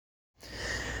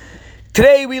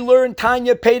Today we learn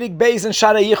Tanya Pedic Beis and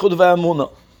Shara Yichud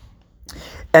Ve'Emunah.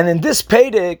 And in this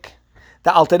Pedic,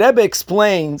 the Alter Rebbe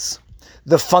explains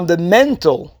the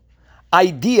fundamental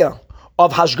idea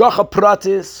of Hashgacha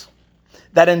Pratis,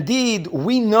 that indeed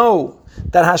we know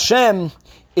that Hashem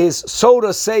is, so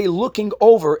to say, looking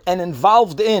over and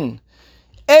involved in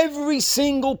every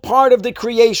single part of the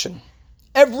creation.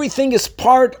 Everything is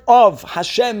part of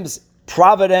Hashem's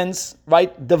providence,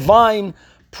 right? Divine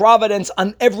providence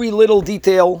on every little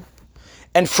detail.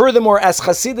 And furthermore, as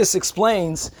Chassidus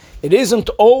explains, it isn't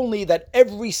only that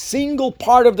every single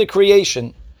part of the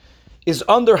creation is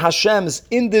under Hashem's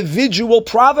individual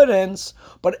providence,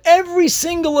 but every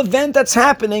single event that's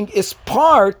happening is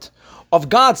part of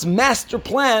God's master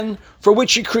plan for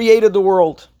which He created the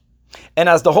world. And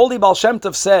as the Holy Baal Shem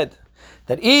Tov said,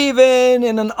 that even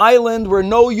in an island where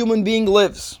no human being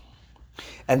lives,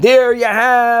 and there you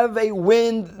have a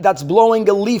wind that's blowing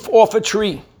a leaf off a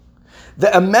tree,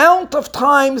 the amount of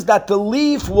times that the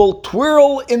leaf will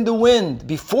twirl in the wind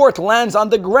before it lands on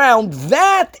the ground,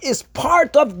 that is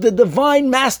part of the divine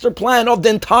master plan of the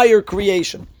entire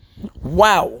creation.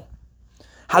 Wow.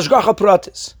 Hashgacha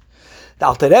Pratis. The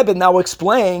Alter Rebbe now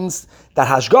explains that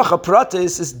Hashgacha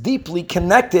Pratis is deeply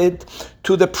connected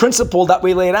to the principle that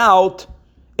we laid out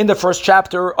in the first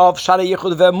chapter of Shara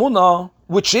Yichud Ve'Emunah,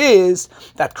 which is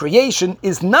that creation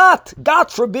is not, God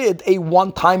forbid, a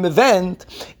one-time event.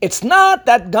 It's not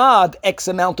that God, X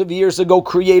amount of years ago,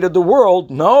 created the world.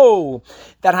 No,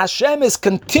 that Hashem is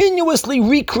continuously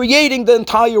recreating the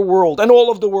entire world and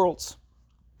all of the worlds.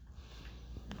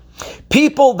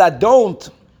 People that don't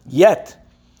yet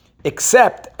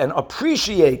accept and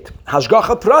appreciate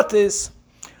Hashgacha Pratis,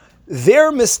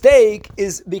 their mistake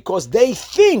is because they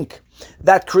think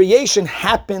that creation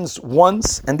happens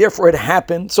once and therefore it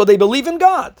happened, so they believe in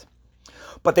God.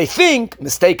 But they think,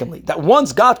 mistakenly, that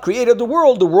once God created the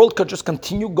world could just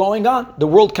continue going on. The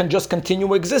world can just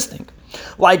continue existing.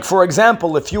 Like, for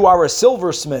example, if you are a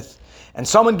silversmith and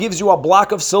someone gives you a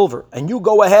block of silver and you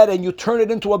go ahead and you turn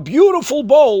it into a beautiful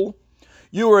bowl,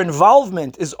 your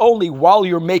involvement is only while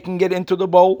you're making it into the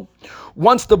bowl.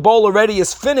 Once the bowl already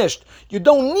is finished, you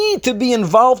don't need to be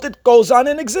involved. It goes on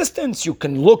in existence. You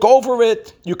can look over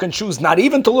it. You can choose not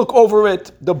even to look over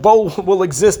it. The bowl will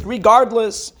exist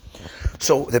regardless.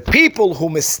 So the people who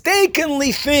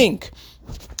mistakenly think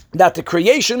that the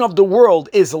creation of the world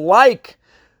is like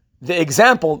the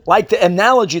example, like the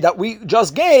analogy that we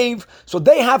just gave, so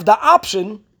they have the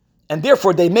option, and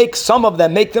therefore some of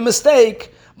them make the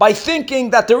mistake by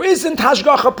thinking that there isn't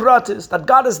Hashgacha Pratis, that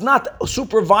God is not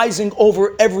supervising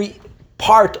over every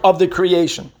part of the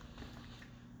creation.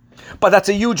 But that's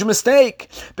a huge mistake,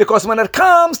 because when it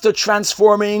comes to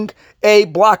transforming a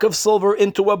block of silver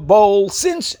into a bowl,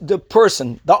 since the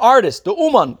person, the artist, the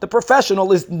uman, the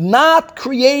professional is not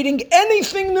creating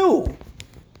anything new,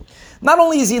 not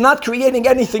only is he not creating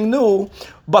anything new,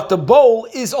 but the bowl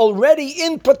is already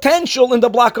in potential in the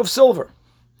block of silver.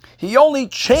 He only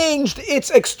changed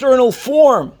its external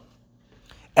form.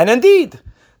 And indeed,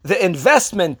 the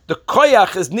investment, the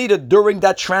koyach, is needed during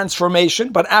that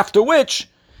transformation, but after which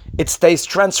it stays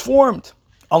transformed,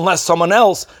 unless someone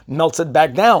else melts it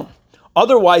back down.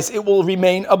 Otherwise, it will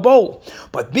remain a bowl.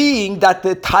 But being that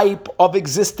the type of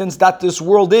existence that this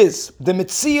world is, the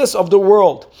metzius of the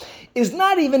world, is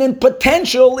not even in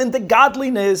potential in the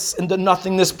godliness, in the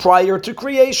nothingness prior to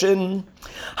creation,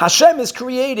 Hashem is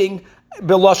creating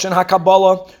B'Lashon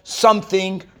HaKabbalah,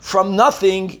 something from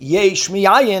nothing, yesh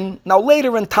mi'ayin. Now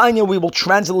later in Tanya we will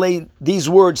translate these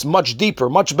words much deeper,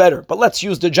 much better. But let's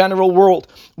use the general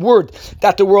word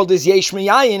that the world is yesh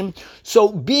mi'ayin. So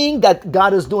being that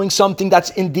God is doing something that's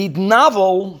indeed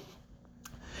novel,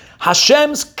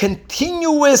 Hashem's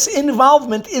continuous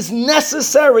involvement is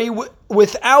necessary,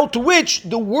 without which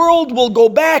the world will go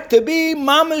back to be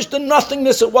mamish the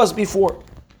nothingness it was before.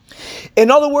 In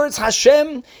other words,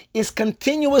 Hashem is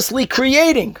continuously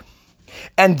creating.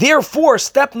 And therefore,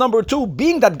 step number 2,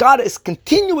 being that God is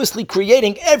continuously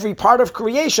creating every part of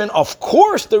creation, of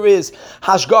course there is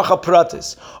Hashgacha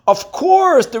Pratis. Of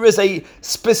course there is a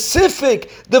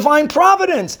specific divine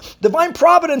providence. Divine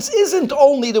providence isn't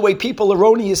only the way people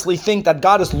erroneously think that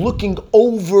God is looking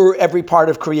over every part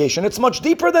of creation. It's much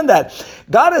deeper than that.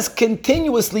 God is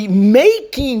continuously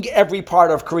making every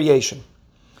part of creation.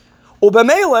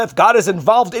 Ubemela, if God is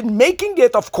involved in making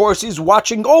it, of course He's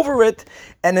watching over it.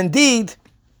 And indeed,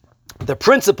 the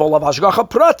principle of Hashgacha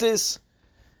Pratis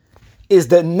is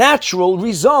the natural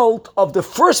result of the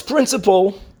first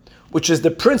principle, which is the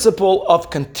principle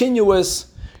of continuous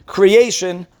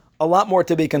creation. A lot more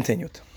to be continued.